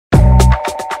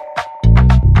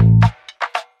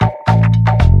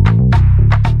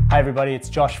everybody, it's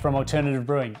Josh from Alternative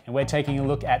Brewing, and we're taking a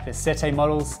look at the Sette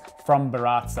models from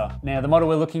Baratza. Now the model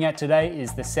we're looking at today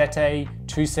is the Sette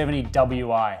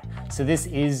 270Wi. So this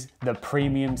is the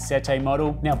premium Sette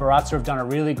model. Now Baratza have done a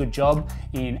really good job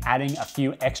in adding a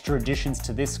few extra additions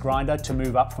to this grinder to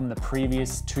move up from the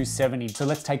previous 270. So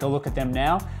let's take a look at them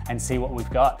now and see what we've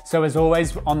got. So as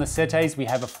always on the Settes, we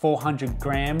have a 400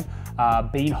 gram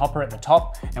bean hopper at the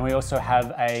top, and we also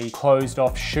have a closed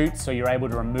off chute, so you're able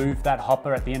to remove that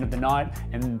hopper at the end of the night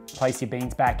and place your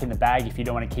beans back in the bag if you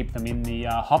don't want to keep them in the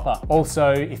hopper.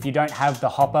 Also, if you don't have the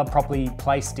hopper properly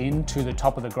placed into the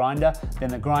top of the grinder, then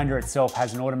the grinder itself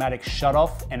has an automatic shut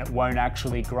off and it won't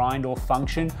actually grind or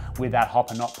function with that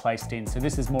hopper not placed in. So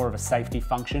this is more of a safety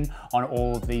function on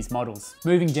all of these models.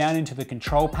 Moving down into the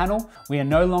control panel, we are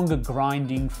no longer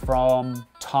grinding from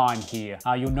time here.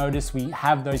 You'll notice we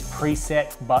have those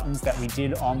preset buttons that we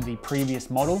did on the previous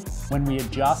model. When we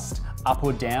adjust up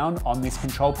or down on this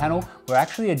control panel, we're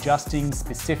actually adjusting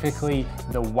specifically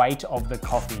the weight of the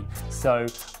coffee. So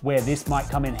where this might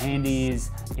come in handy is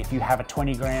if you have a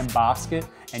 20 gram basket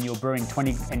and you're brewing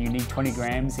 20 and you need 20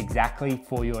 grams exactly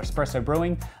for your espresso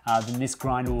brewing, then this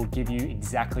grinder will give you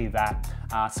exactly that.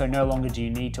 So no longer do you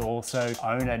need to also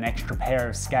own an extra pair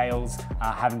of scales,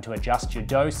 having to adjust your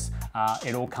dose.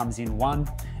 It all comes in one,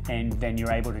 and then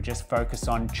you're able to just focus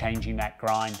on changing that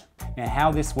grind. Now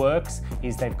how this works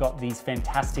is they've got these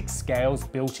fantastic scales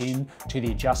built in to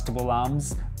the adjustable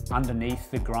arms underneath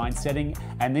the grind setting,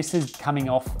 and this is coming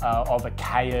off of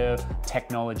Acaia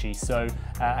technology. So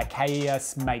Acaia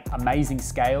make amazing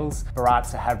scales.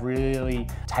 Baratza have really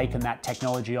taken that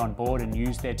technology on board and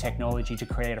used their technology to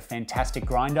create a fantastic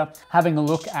grinder. Having a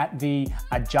look at the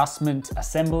adjustment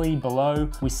assembly below,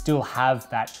 we still have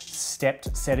that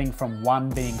stepped setting from 1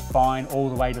 being fine all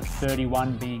the way to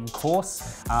 31 being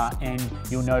coarse, and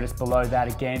you'll notice below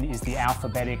that again is the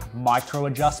alphabetic micro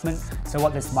adjustment. So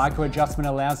what this micro adjustment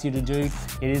allows you to do,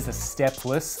 it is a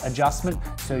stepless adjustment,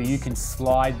 so you can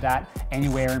slide that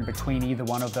anywhere in between either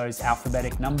one of those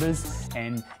alphabetic numbers,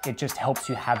 and it just helps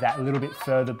you have that little bit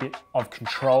further bit of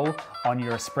control on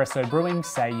your espresso brewing.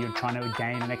 Say you're trying to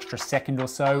gain an extra second or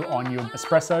so on your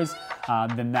espressos,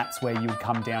 then that's where you would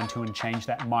come down to and change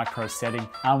that micro setting.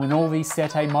 With all these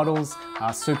Sette models,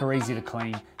 super easy to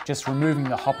clean. Just removing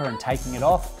the hopper and taking it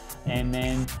off, and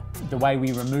then the way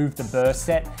we remove the burr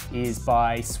set is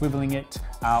by swiveling it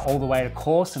all the way to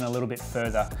coarse and a little bit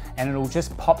further, and it'll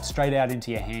just pop straight out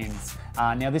into your hands.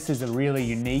 Now this is a really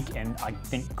unique and I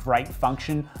think great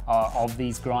function of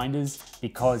these grinders,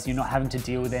 because you're not having to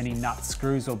deal with any nuts,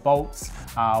 screws or bolts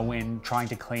when trying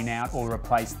to clean out or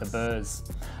replace the burrs.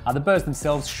 The burrs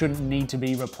themselves shouldn't need to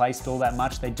be replaced all that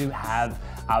much. They do have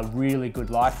a really good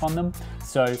life on them.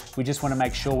 So we just want to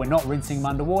make sure we're not rinsing them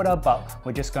underwater, but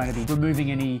we're just going to be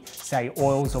removing any, say,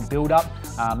 oils or buildup,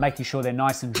 making sure they're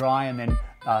nice and dry, and then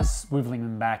swiveling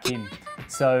them back in.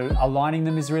 So aligning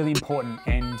them is really important,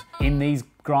 and in these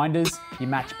grinders you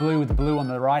match blue with the blue on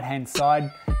the right hand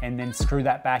side and then screw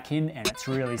that back in, and it's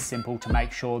really simple to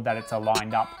make sure that it's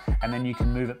aligned up, and then you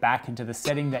can move it back into the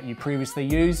setting that you previously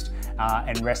used,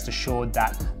 and rest assured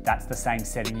that that's the same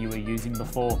setting you were using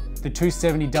before. The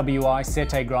 270Wi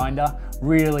Sette grinder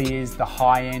really is the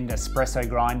high-end espresso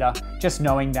grinder. Just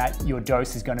knowing that your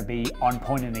dose is going to be on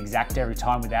point and exact every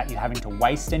time without you having to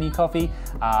waste any coffee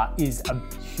is a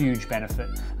huge benefit,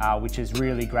 which is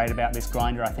really great about this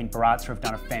grinder. I think Baratza have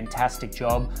done a fantastic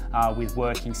job with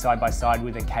working side by side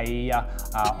with Acaia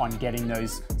on getting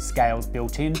those scales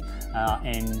built in,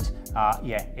 and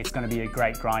yeah, it's going to be a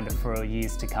great grinder for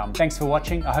years to come. Thanks for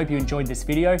watching. I hope you enjoyed this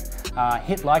video.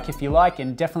 Hit like if you like,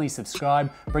 and definitely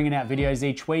subscribe. Bringing out videos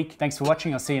each week. Thanks for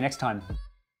watching. I'll see you next time.